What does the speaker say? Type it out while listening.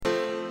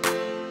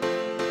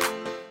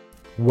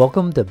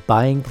Welcome to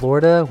Buying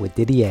Florida with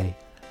Didier.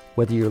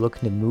 Whether you're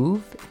looking to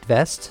move,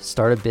 invest,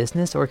 start a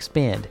business, or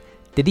expand,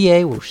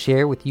 Didier will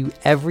share with you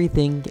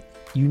everything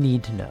you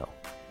need to know.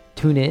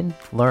 Tune in,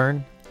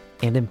 learn,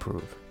 and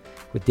improve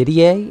with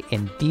Didier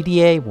and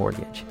DDA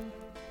Mortgage.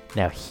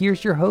 Now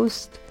here's your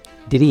host,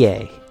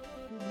 Didier.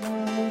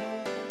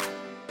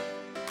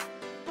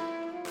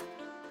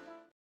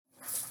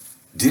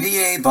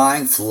 Didier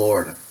Buying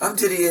Florida. I'm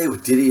Didier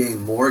with Didier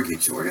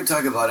Mortgage, and we're going to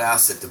talk about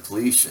asset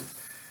depletion.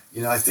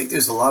 You know, I think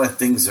there's a lot of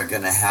things that are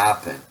going to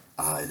happen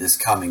this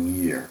coming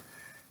year,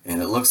 and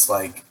it looks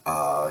like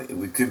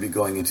we could be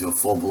going into a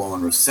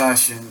full-blown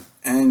recession,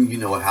 and you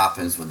know what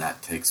happens when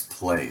that takes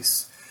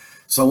place.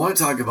 So I want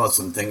to talk about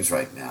some things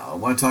right now. I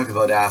want to talk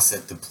about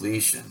asset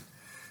depletion.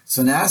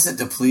 So an asset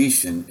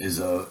depletion is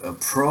a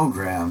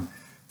program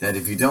that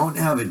if you don't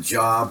have a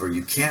job or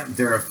you can't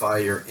verify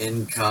your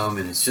income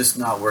and it's just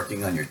not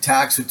working on your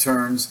tax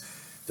returns,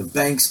 the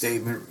bank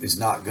statement is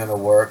not going to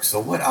work. So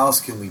what else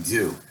can we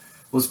do?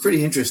 Well, it's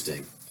pretty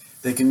interesting.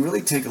 They can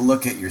really take a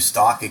look at your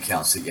stock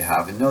accounts that you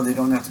have. And no, they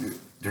don't have to be,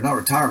 they're not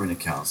retirement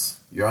accounts.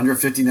 You're under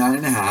 59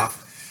 and a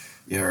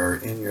half. You're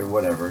in your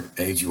whatever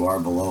age you are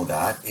below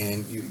that.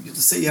 And you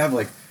just say you have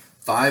like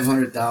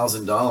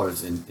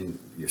 $500,000 in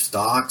your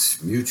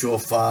stocks, mutual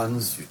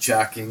funds, your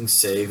checking,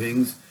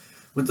 savings.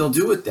 What they'll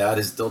do with that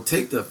is they'll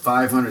take the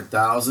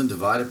 500,000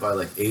 divided by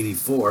like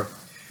 84.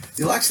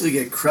 You'll actually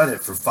get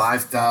credit for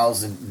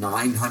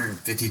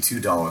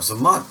 $5,952 a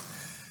month.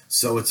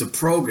 So it's a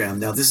program.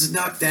 Now, this is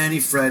not Fannie,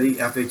 Freddie,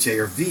 FHA,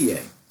 or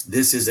VA.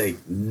 This is a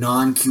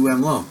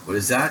non-QM loan. What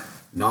is that?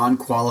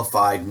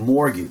 Non-qualified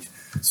mortgage.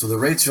 So the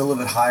rates are a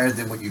little bit higher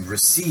than what you'd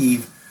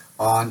receive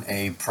on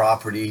a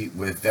property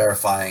with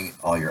verifying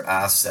all your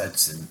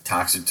assets and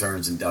tax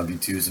returns and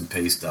W-2s and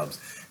pay stubs.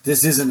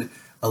 This isn't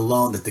a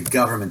loan that the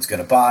government's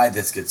going to buy.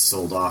 This gets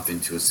sold off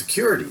into a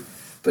security.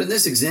 But in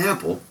this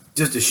example,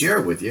 just to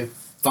share with you,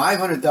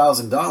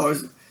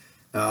 $500,000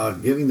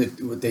 giving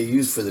what they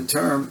use for the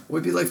term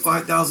would be like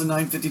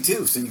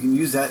 $5,952. So you can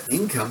use that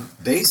income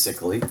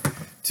basically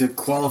to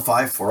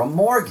qualify for a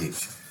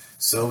mortgage.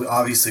 So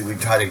obviously we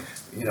try to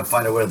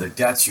find out what other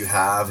debts you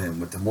have and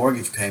what the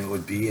mortgage payment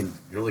would be and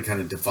really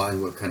kind of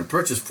define what kind of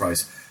purchase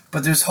price.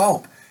 But there's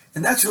hope.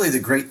 And that's really the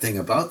great thing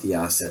about the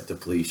asset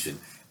depletion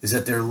is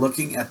that they're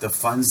looking at the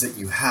funds that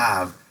you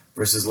have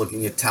versus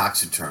looking at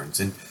tax returns.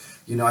 And,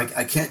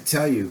 I can't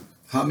tell you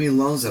how many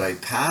loans that I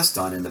passed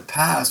on in the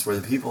past where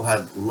the people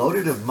had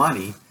loaded of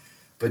money,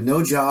 but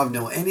no job,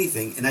 no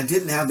anything, and I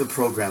didn't have the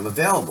program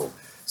available.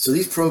 So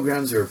these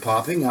programs are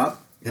popping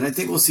up, and I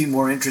think we'll see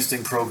more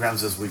interesting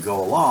programs as we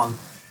go along.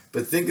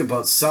 But think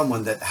about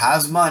someone that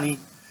has money,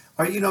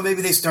 or,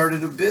 maybe they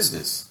started a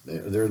business.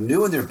 They're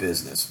new in their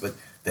business, but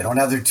they don't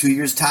have their 2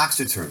 years tax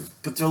return,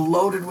 but they're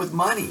loaded with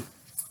money.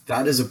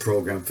 That is a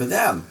program for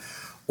them.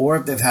 Or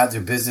if they've had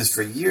their business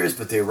for years,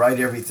 but they write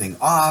everything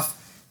off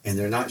and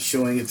they're not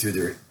showing it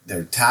through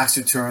their tax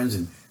returns,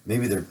 and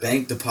maybe their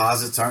bank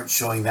deposits aren't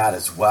showing that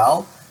as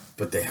well,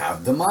 but they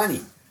have the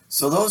money.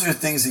 So those are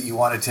things that you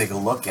want to take a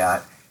look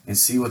at and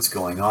see what's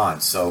going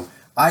on. So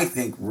I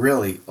think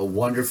really a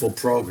wonderful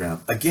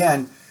program.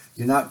 Again,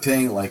 you're not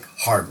paying like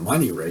hard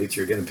money rates.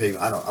 You're going to pay,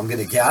 I'm going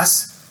to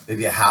guess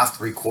maybe a half,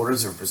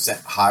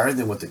 0.75% higher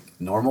than what the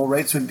normal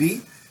rates would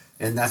be.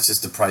 And that's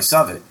just the price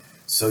of it.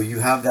 So you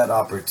have that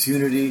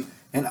opportunity,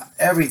 and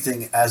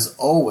everything, as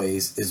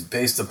always, is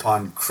based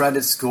upon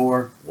credit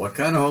score, what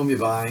kind of home you're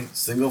buying,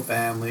 single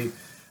family,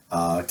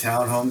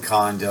 townhome,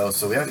 condo.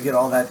 So we have to get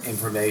all that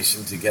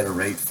information to get a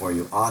rate for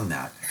you on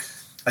that.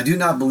 I do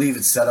not believe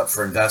it's set up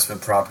for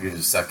investment property as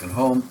a second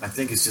home. I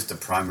think it's just a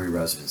primary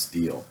residence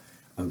deal,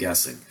 I'm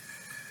guessing.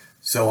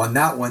 So on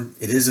that one,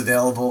 it is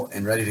available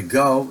and ready to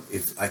go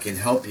if I can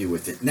help you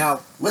with it.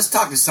 Now, let's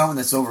talk to someone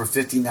that's over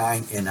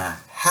 59 and a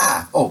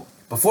half. Oh,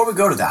 before we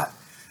go to that,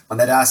 on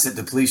that asset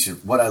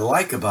depletion, what I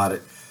like about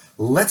it,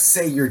 let's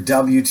say your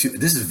W-2,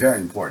 this is very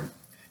important.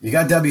 You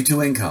got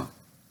W-2 income,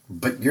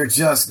 but you're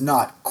just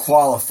not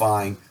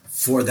qualifying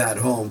for that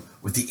home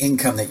with the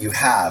income that you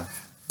have,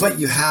 but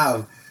you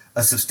have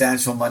a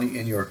substantial money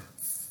in your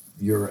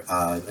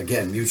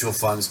again, mutual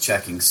funds,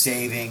 checking,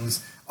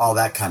 savings, all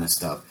that kind of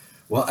stuff.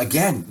 Well,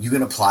 again, you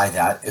can apply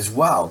that as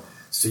well.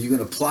 So you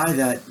can apply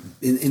that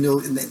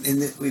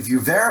if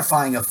you're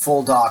verifying a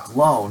full doc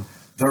loan,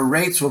 the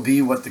rates will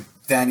be what the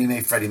Fannie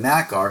Mae, Freddie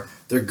Mac are.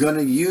 They're going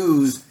to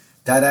use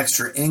that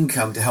extra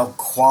income to help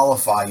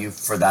qualify you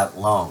for that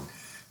loan.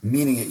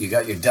 Meaning that you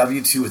got your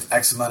W-2 with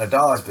X amount of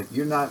dollars, but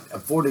you're not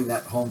affording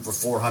that home for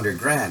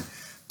 $400,000.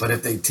 But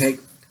if they take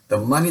the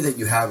money that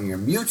you have in your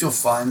mutual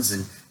funds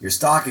and your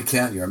stock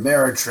account, your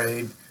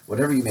Ameritrade,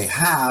 whatever you may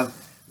have,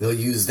 they'll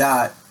use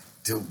that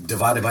to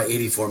divide it by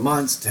 84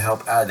 months to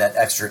help add that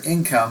extra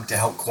income to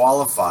help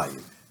qualify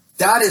you.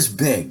 That is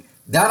big.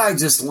 That I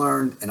just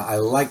learned, and I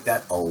like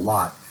that a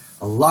lot.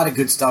 A lot of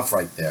good stuff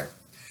right there.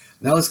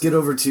 Now let's get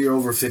over to your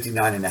over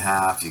 59 and a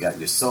half. You got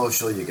your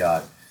social, you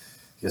got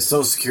your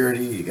Social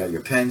Security, you got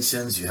your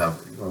pensions, you have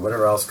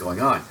whatever else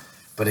going on.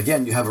 But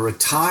again, you have a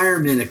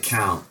retirement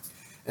account,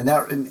 and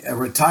that a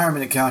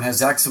retirement account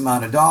has X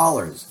amount of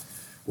dollars.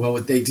 Well,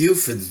 what they do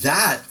for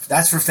that,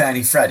 that's for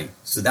Fannie Freddie.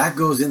 So that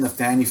goes in the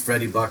Fannie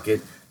Freddie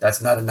bucket.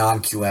 That's not a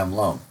non-QM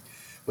loan.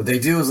 What they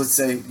do is, let's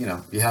say,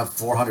 you have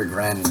 400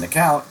 grand in an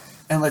account,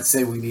 and let's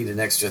say we need an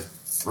extra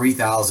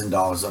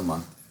 $3,000 a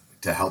month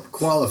to help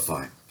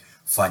qualify.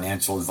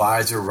 Financial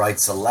advisor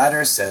writes a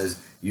letter, says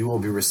you will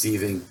be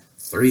receiving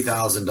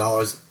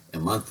 $3,000 a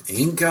month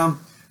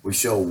income. We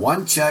show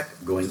one check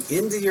going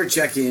into your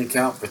checking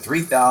account for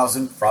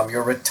 $3,000 from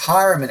your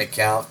retirement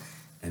account,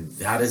 and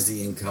that is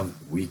the income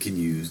we can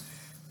use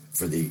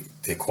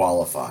to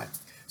qualify.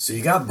 So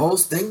you got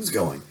both things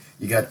going.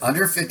 You got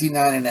under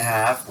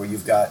 59.5, where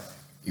you've got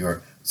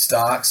your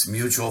stocks,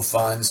 mutual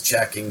funds,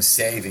 checking,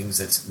 savings.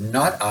 That's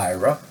not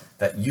IRA,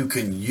 that you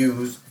can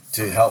use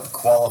to help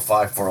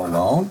qualify for a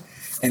loan.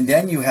 And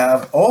then you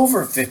have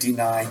over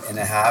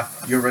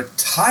 59.5, your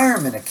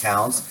retirement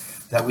accounts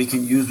that we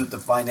can use with the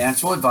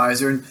financial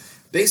advisor. And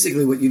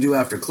basically what you do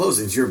after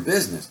closing is your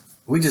business.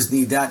 We just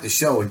need that to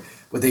show. And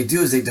what they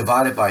do is they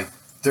divide it by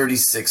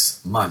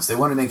 36 months. They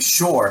want to make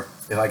sure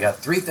if I got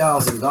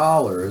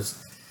 $3,000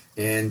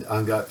 and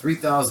I've got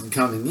 $3,000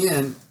 coming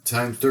in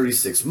times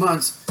 36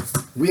 months,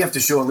 we have to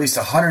show at least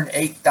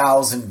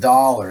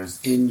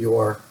 $108,000 in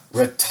your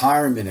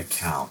retirement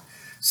account.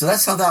 So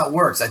that's how that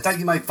works. I thought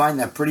you might find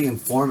that pretty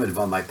informative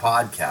on my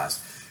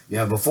podcast. You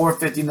have before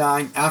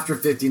 59, after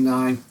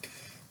 59,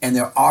 and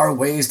there are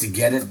ways to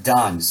get it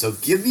done. So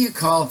give me a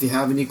call if you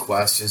have any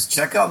questions.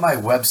 Check out my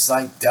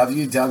website,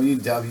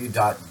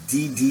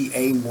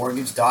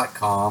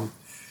 www.ddamortgage.com.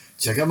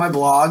 Check out my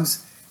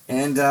blogs,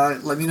 and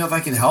let me know if I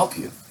can help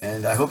you.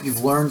 And I hope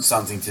you've learned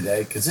something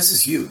today, because this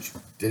is huge.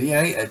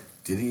 Didier at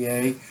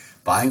Didier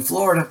Buying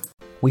Florida.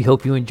 We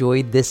hope you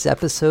enjoyed this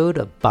episode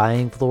of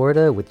Buying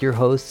Florida with your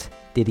host,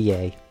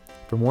 Didier.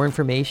 For more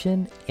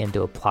information and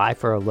to apply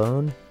for a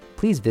loan,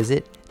 please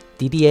visit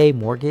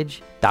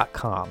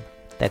ddamortgage.com.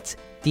 That's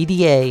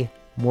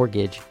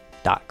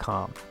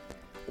ddamortgage.com.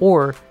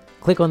 Or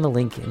click on the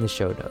link in the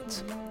show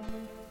notes.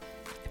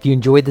 If you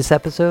enjoyed this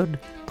episode,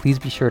 please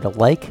be sure to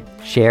like,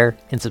 share,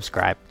 and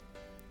subscribe.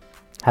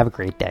 Have a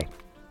great day.